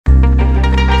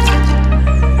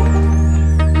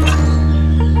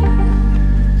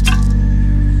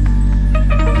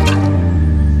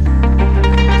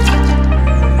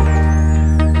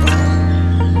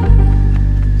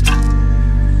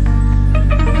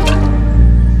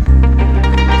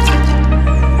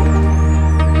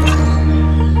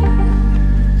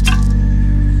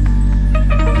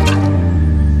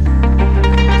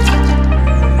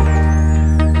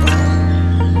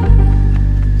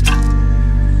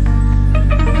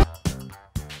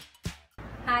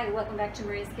Hi, welcome back to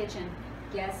Maria's Kitchen.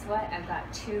 Guess what? I've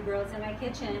got two girls in my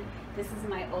kitchen. This is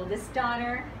my oldest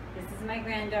daughter, this is my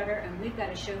granddaughter, and we've got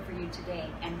a show for you today.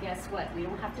 And guess what? We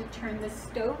don't have to turn the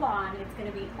stove on. It's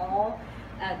going to be all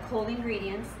cold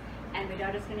ingredients. And my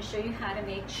daughter's going to show you how to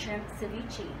make shrimp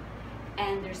ceviche.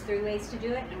 And there's 3 ways to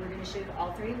do it, and we're going to show you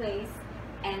all 3 ways.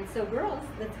 And so girls,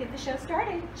 let's get the show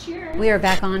started. Cheers. We are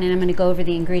back on, and I'm going to go over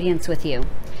the ingredients with you.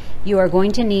 You are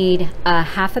going to need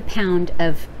 ½ a pound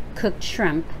of cooked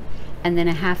shrimp, and then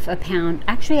 ½ a pound,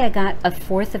 actually I got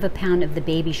 ¼ pound of the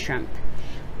baby shrimp.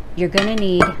 You're going to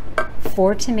need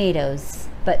 4 tomatoes,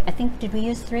 but I think, did we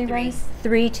use 3 rice?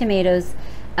 3 tomatoes.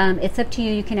 It's up to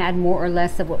you. You can add more or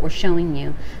less of what we're showing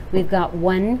you. We've got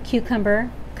 1 cucumber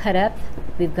cut up.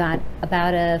 We've got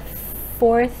about an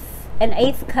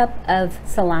 1/8 cup of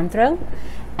cilantro.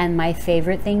 And my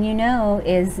favorite thing, you know,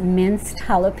 is minced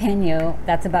jalapeño.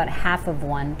 That's about ½ of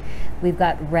one. We've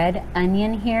got red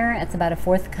onion here. It's about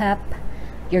 ¼ cup.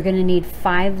 You're going to need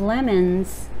 5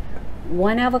 lemons.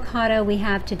 1 avocado we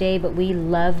have today, but we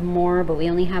love more, but we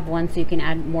only have 1, so you can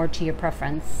add more to your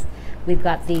preference. We've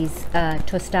got these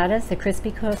tostadas, the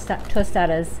crispy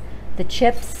tostadas, the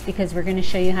chips, because we're going to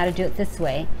show you how to do it this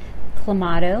way.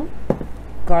 Clamato,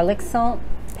 garlic salt,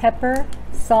 pepper,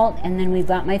 salt, and then we've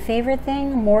got my favorite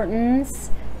thing, Morton's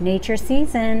Nature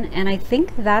Season, and I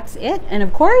think that's it. And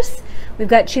of course, we've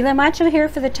got chile macho here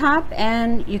for the top,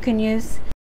 and you can use...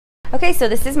 Okay, so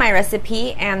this is my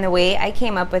recipe, and the way I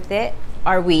came up with it,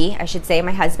 I should say,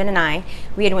 my husband and I,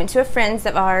 we had went to a friend's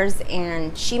of ours,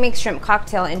 and she makes shrimp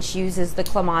cocktail, and she uses the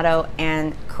Clamato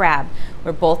and crab.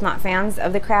 We're both not fans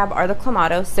of the crab or the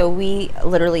Clamato, so we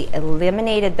literally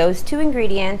eliminated those 2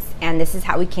 ingredients, and this is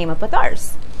how we came up with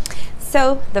ours.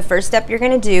 So the first step you're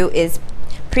going to do is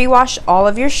pre-wash all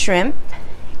of your shrimp,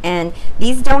 and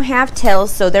these don't have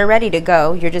tails, so they're ready to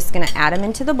go. You're just going to add them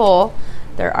into the bowl.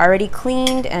 They're already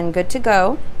cleaned and good to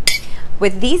go.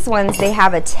 With these ones, they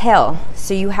have a tail,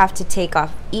 so you have to take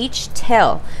off each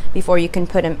tail before you can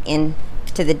put them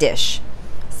into the dish.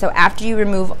 So after you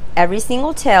remove every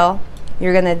single tail,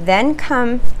 you're going to then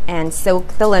come and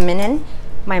soak the lemon in.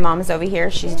 My mom's over here.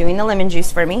 She's doing the lemon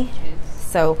juice for me.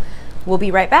 So we'll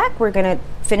be right back. We're going to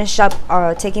finish up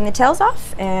taking the tails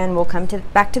off, and we'll come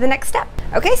back to the next step.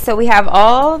 Okay, so we have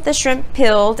all the shrimp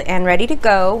peeled and ready to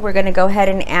go. We're going to go ahead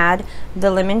and add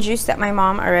the lemon juice that my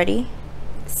mom already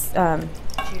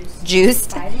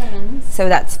juiced. 5 lemons. So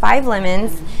that's 5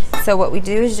 lemons. So what we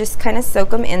do is just kind of soak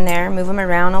them in there, move them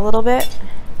around a little bit.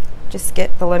 Just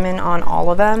get the lemon on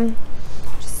all of them,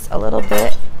 just a little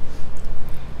bit.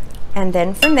 And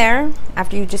then from there,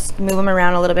 after you just move them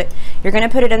around a little bit, you're going to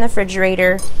put it in the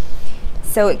refrigerator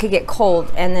so it could get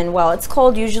cold. And then while it's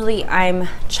cold, usually I'm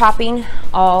chopping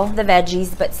all the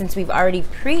veggies, but since we've already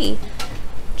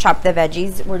chopped the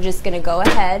veggies, we're just going to go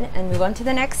ahead and move on to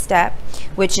the next step,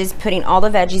 which is putting all the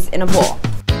veggies in a bowl.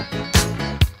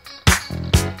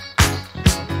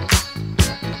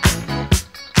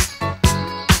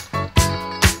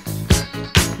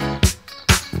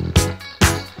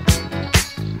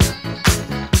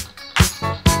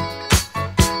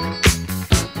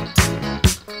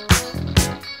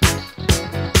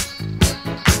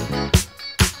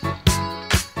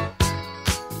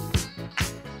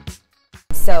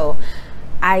 So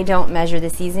I don't measure the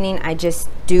seasoning, I just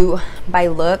do by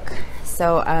look.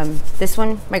 So this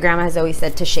one, my grandma has always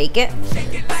said to shake it.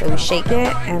 So we shake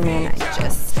it, and then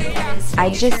it's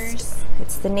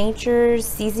the Nature's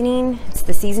seasoning, it's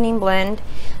the seasoning blend.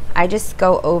 I just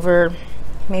go over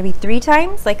maybe 3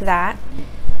 times like that.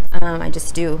 I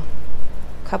just do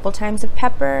a couple times of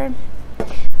pepper.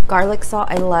 Garlic salt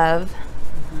I love.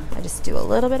 I just do a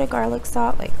little bit of garlic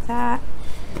salt like that.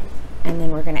 And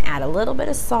then we're going to add a little bit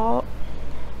of salt,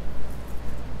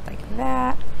 like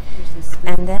that.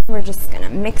 And then we're just going to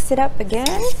mix it up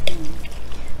again.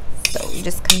 So we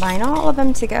just combine all of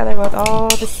them together with all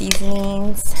the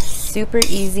seasonings. Super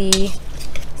easy,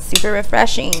 super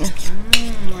refreshing.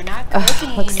 We're not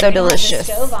cooking. Looks so delicious.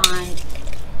 Stove on.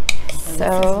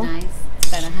 So this is nice. It's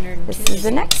about 102. This is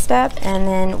the next step, and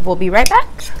then we'll be right back.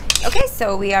 Okay,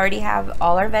 so we already have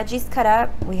all our veggies cut up.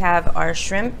 We have our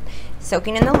shrimp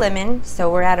soaking in the lemon,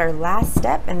 so we're at our last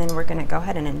step, and then we're going to go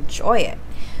ahead and enjoy it.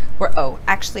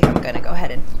 Actually, I'm going to go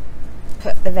ahead and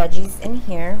put the veggies in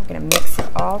here. I'm going to mix it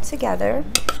all together.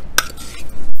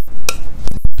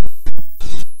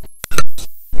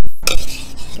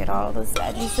 Get all those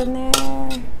veggies in there.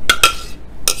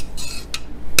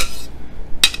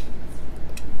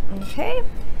 Okay.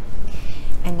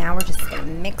 And now we're just going to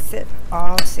mix it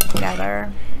all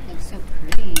together. Looks so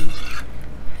pretty.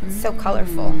 It's so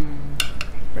colorful.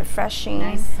 Refreshing.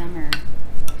 Nice summer.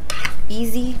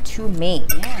 Easy to make.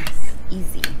 Yes.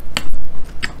 easy.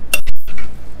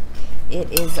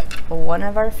 It is one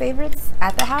of our favorites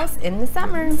at the house in the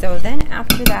summer. So then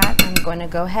after that, I'm going to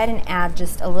go ahead and add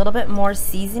just a little bit more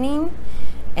seasoning.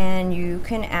 And you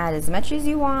can add as much as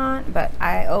you want, but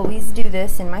I always do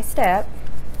this in my step.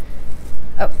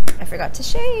 Oh, I forgot to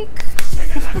shake.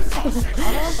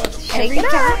 Shake it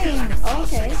up.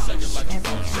 Okay.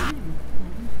 Every time.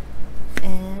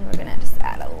 And we're gonna just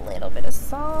add a little bit of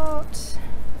salt.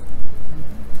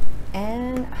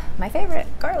 And my favorite,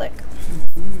 garlic.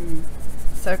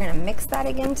 So we're gonna mix that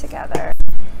again together.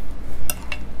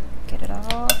 Get it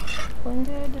all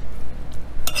blended.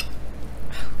 Oh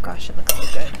gosh, it looks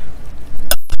so good.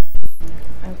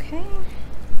 Okay.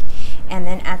 And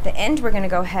then at the end, we're gonna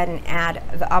go ahead and add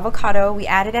the avocado. We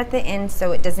add it at the end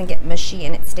so it doesn't get mushy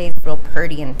and it stays real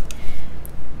pretty. And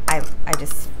I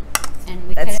just, and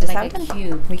we that's cut it just like a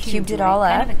cube. We cubed it all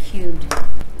up. Kind of a cubed.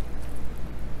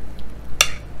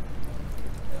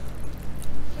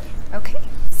 Okay.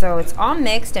 So it's all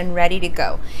mixed and ready to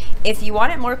go. If you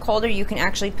want it more colder, you can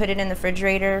actually put it in the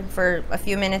refrigerator for a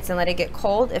few minutes and let it get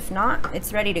cold. If not,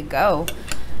 it's ready to go.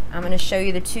 I'm going to show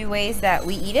you the 2 ways that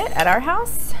we eat it at our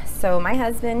house. So my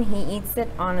husband, he eats it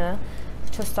on a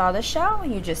tostada shell.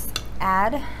 You just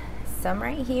add some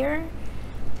right here.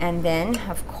 And then,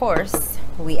 of course,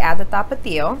 we add the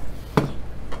tapatio.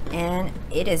 And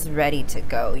it is ready to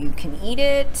go. You can eat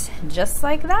it just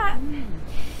like that.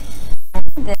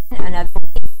 And then another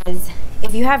way is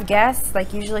if you have guests,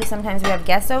 like usually sometimes we have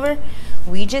guests over,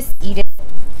 we just eat it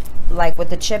like with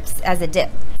the chips as a dip.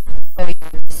 So you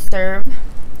serve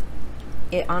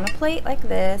it on a plate like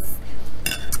this,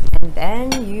 and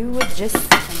then you would just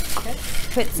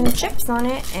put some chips on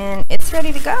it and it's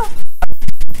ready to go.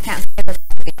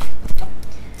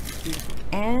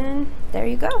 And there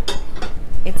you go.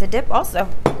 It's a dip also.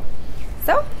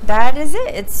 So that is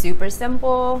it. It's super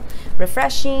simple,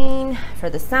 refreshing for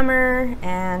the summer,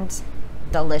 and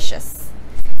delicious.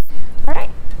 All right,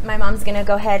 my mom's gonna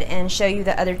go ahead and show you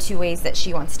the other 2 ways that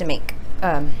she wants to make,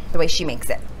 the way she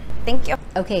makes it. Thank you.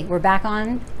 Okay, we're back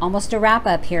on almost a wrap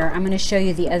up here. I'm going to show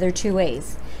you the other 2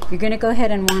 ways. You're going to go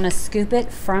ahead and want to scoop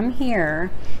it from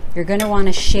here. You're going to want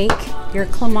to shake your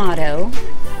Clamato,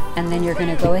 and then you're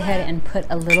going to go ahead and put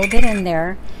a little bit in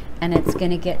there, and it's going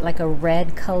to get like a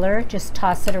red color. Just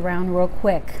toss it around real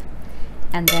quick.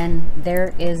 And then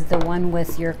there is the one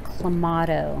with your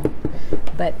Clamato.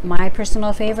 But my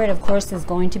personal favorite, of course, is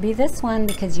going to be this one,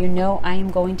 because you know I am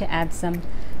going to add some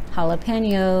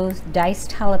jalapeños,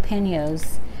 diced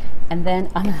jalapeños, and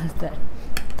then I'm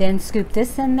then scoop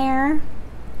this in there.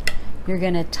 You're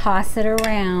gonna toss it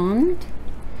around,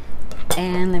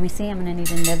 and let me see, I'm gonna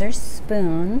need another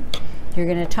spoon. You're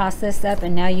gonna toss this up,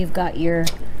 and now you've got your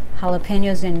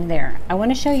jalapeños in there. I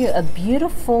want to show you a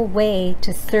beautiful way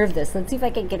to serve this. Let's see if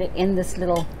I can get it in this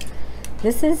little,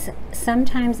 this is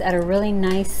sometimes at a really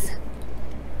nice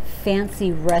fancy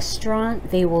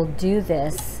restaurant, they will do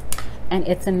this. And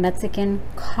it's a Mexican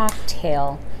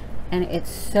cocktail, and it's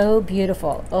so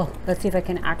beautiful. Oh, let's see if I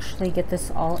can actually get this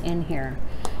all in here.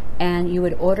 And you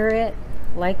would order it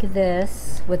like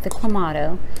this with the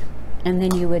Clamato, and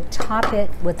then you would top it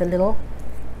with a little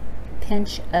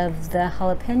pinch of the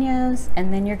jalapeños,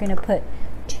 and then you're gonna put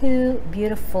 2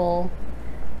 beautiful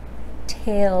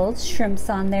tailed shrimps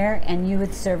on there, and you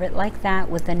would serve it like that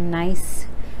with a nice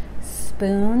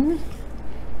spoon,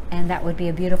 and that would be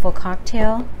a beautiful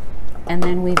cocktail. And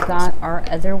then we've got our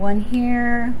other one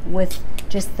here with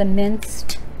just the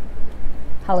minced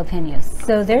jalapeños.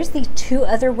 So there's the 2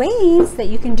 other ways that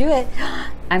you can do it.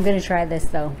 I'm gonna try this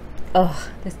though. Oh,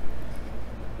 this.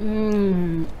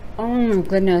 Oh my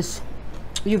goodness.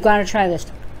 You've got to try this.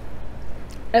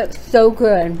 It's so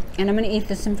good. And I'm gonna eat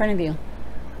this in front of you.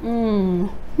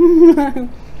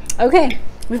 Okay,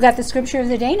 we've got the scripture of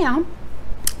the day now.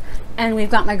 And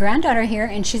we've got my granddaughter here,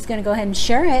 and she's going to go ahead and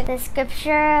share it. The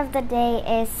scripture of the day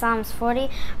is Psalms 40,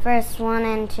 verse 1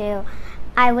 and 2.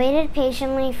 I waited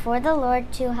patiently for the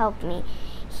Lord to help me.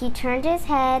 He turned his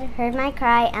head, heard my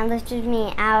cry, and lifted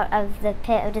me out of the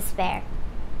pit of despair.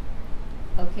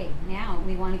 Okay, now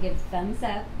we want to give thumbs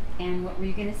up. And what were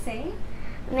you going to say?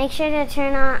 Make sure to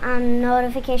turn on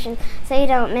notifications so you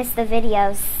don't miss the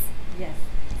videos. Yes.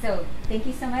 So thank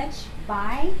you so much.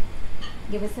 Bye.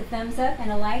 Give us a thumbs up and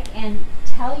a like, and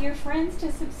tell your friends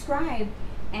to subscribe,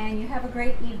 and you have a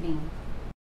great evening.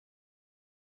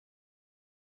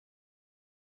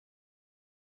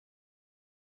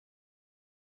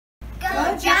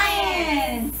 Go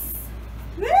Giants!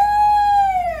 Woo!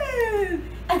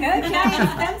 Go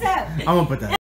Giants! Thumbs up! I'm gonna put that.